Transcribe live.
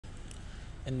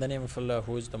In the name of Allah,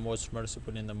 who is the most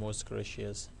merciful and the most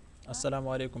gracious.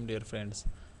 Assalamu alaikum, dear friends.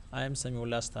 I am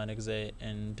Samiullah Stanekzai,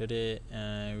 and today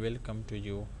welcome to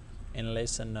you in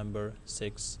lesson number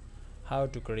 6, how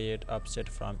to create offset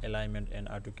from alignment in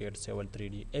AutoCAD Civil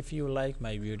 3D. If you like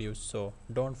my videos, so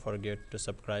don't forget to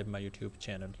subscribe my YouTube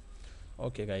channel.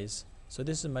 Okay guys, so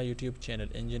this is my YouTube channel,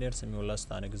 Engineer Samiullah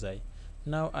Stanekzai.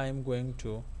 Now I am going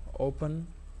to open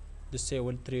the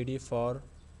Civil 3D for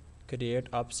create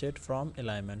offset from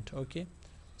alignment. Okay,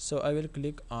 so I will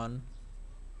click on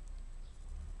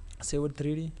Civil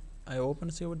 3D. I open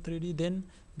Civil 3D, then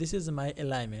this is my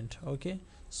alignment. Okay,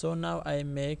 so now I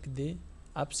make the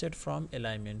offset from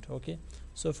alignment. Okay,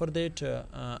 so for that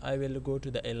I will go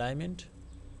to the alignment,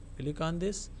 click on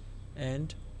this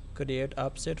and create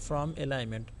offset from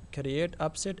alignment, create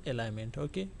offset alignment.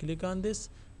 Okay, click on this.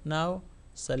 Now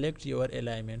select your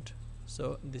alignment.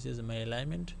 So this is my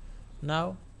alignment.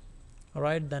 Now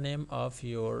write the name of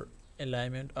your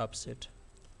alignment offset.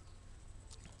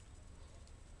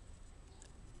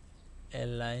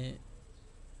 Alignment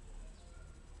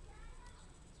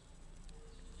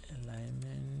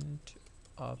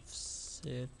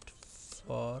offset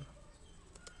for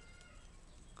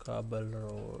cable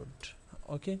road.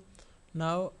 Okay,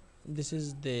 now this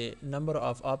is the number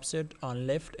of offset on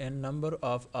left and number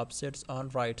of offsets on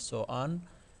right. So on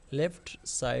left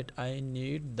side I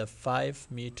need the 5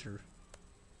 meter,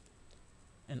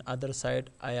 and other side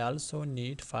I also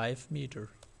need 5 meter,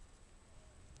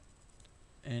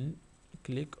 and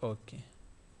click OK.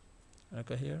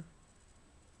 Okay here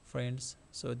friends,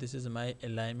 so this is my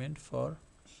alignment for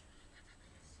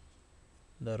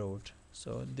the road.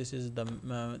 So this is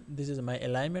my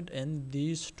alignment, and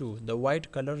these two, the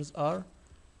white colors, are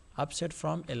offset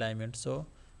from alignment. So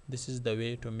this is the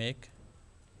way to make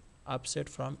offset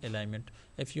from alignment.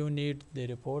 If you need the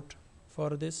report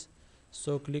for this,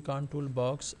 so click on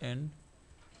toolbox, and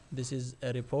this is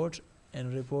a report.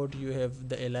 And report you have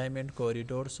the alignment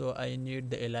corridor, so I need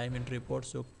the alignment report.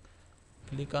 So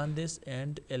click on this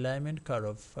and alignment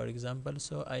curve, for example.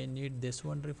 So I need this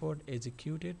one report,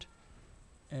 execute it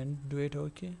and do it.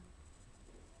 Okay,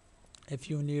 if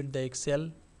you need the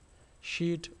Excel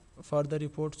sheet for the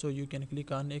report, so you can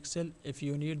click on Excel. If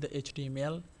you need the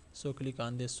HTML, so click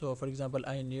on this. So for example,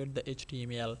 I need the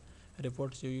HTML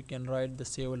report, so you can write the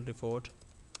civil report,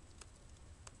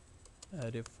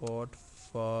 a report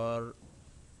for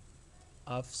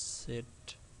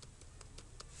offset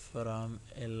from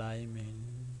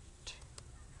alignment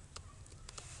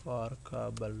for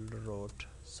cable road.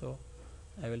 So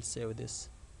I will save this.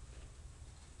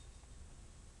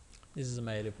 This is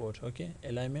my report. Okay,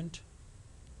 alignment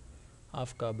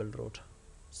of cable road.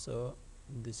 So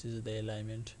this is the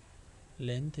alignment.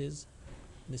 Length is,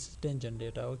 this is tangent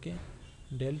data. Okay,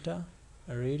 delta,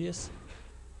 radius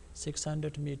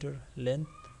 600 meter, length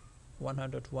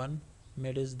 101,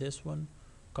 mid is this one,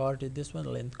 chord is this one,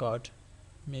 length chord,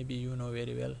 maybe you know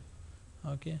very well.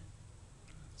 Okay,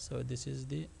 so this is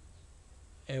the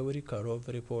every curve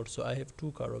report. So I have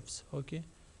 2 curves. Okay,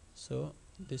 so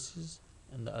this is,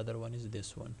 and the other one is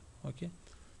this one. Okay,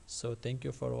 so thank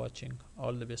you for watching.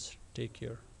 All the best, take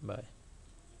care, bye.